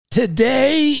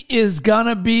Today is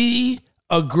gonna be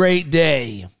a great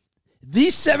day.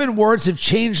 These 7 words have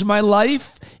changed my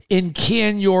life and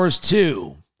can yours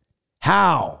too.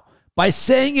 How? By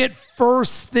saying it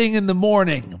first thing in the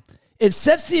morning. It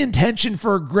sets the intention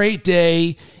for a great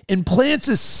day and plants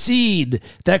a seed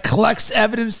that collects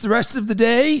evidence the rest of the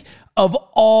day of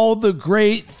all the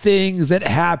great things that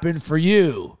happen for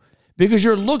you because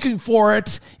you're looking for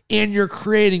it and you're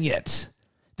creating it.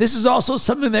 This is also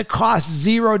something that costs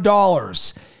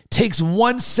 $0, takes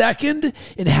 1 second,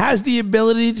 and has the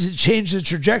ability to change the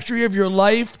trajectory of your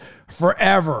life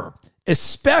forever,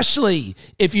 especially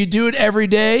if you do it every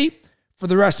day for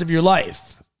the rest of your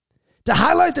life. To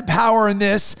highlight the power in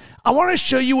this, I want to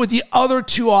show you what the other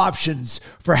 2 options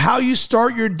for how you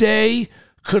start your day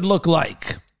could look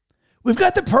like. We've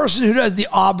got the person who does the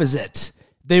opposite.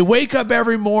 They wake up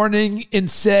every morning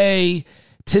and say,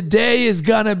 today is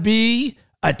gonna be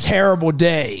a terrible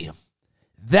day.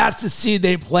 That's the seed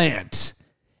they plant.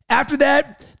 After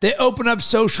that, they open up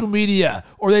social media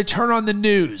or they turn on the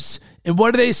news. And what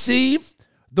do they see?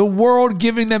 The world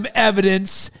giving them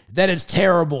evidence that it's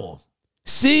terrible.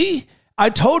 See, I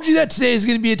told you that today is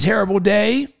going to be a terrible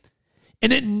day.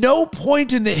 And at no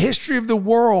point in the history of the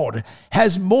world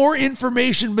has more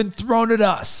information been thrown at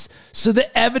us. So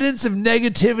the evidence of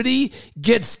negativity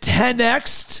gets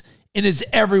 10x'd and is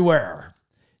everywhere.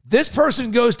 This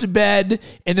person goes to bed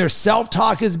and their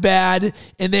self-talk is bad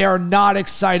and they are not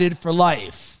excited for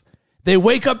life. They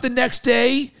wake up the next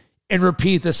day and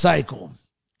repeat the cycle.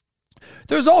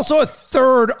 There's also a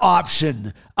third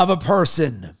option of a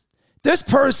person. This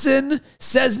person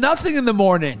says nothing in the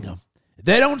morning.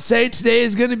 They don't say today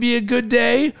is going to be a good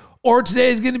day or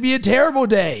today is going to be a terrible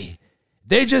day.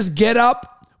 They just get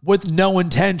up with no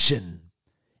intention.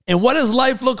 And what does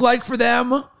life look like for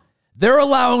them? They're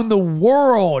allowing the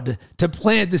world to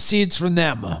plant the seeds from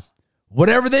them.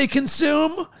 Whatever they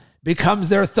consume becomes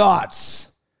their thoughts.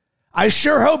 I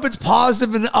sure hope it's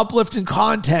positive and uplifting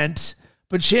content,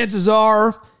 but chances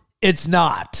are it's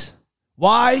not.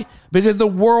 Why? Because the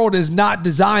world is not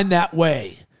designed that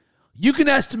way. You can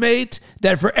estimate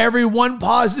that for every 1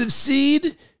 positive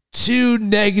seed, 2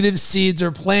 negative seeds are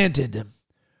planted.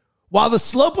 While the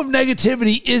slope of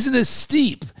negativity isn't as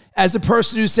steep as the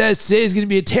person who says today is going to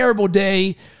be a terrible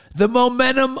day, the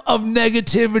momentum of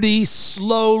negativity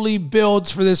slowly builds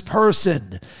for this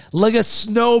person, like a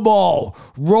snowball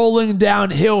rolling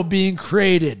downhill being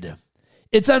created.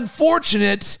 It's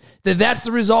unfortunate that that's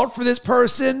the result for this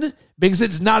person because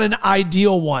it's not an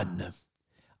ideal one.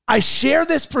 I share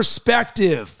this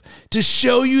perspective to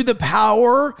show you the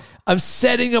power of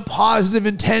setting a positive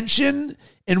intention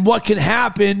and what can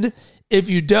happen if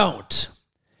you don't.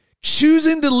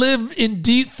 Choosing to live in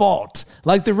default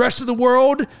like the rest of the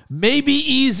world may be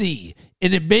easy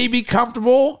and it may be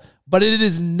comfortable, but it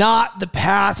is not the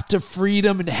path to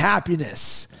freedom and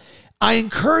happiness. I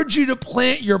encourage you to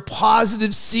plant your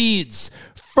positive seeds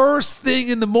first thing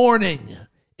in the morning.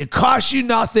 It costs you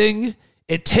nothing.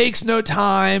 It takes no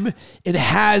time. It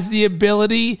has the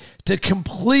ability to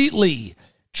completely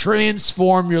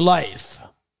transform your life.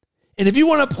 And if you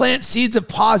want to plant seeds of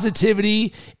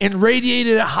positivity and radiate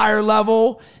at a higher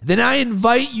level, then I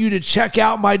invite you to check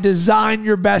out my Design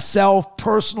Your Best Self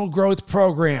personal growth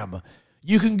program.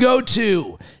 You can go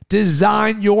to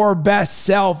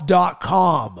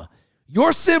designyourbestself.com.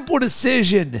 Your simple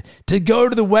decision to go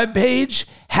to the webpage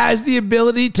has the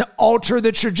ability to alter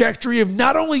the trajectory of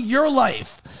not only your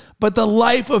life, but the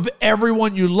life of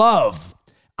everyone you love.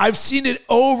 I've seen it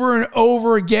over and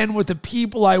over again with the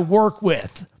people I work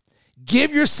with.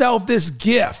 Give yourself this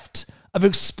gift of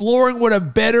exploring what a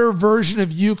better version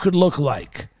of you could look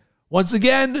like. Once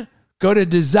again, go to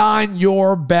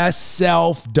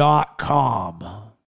designyourbestself.com.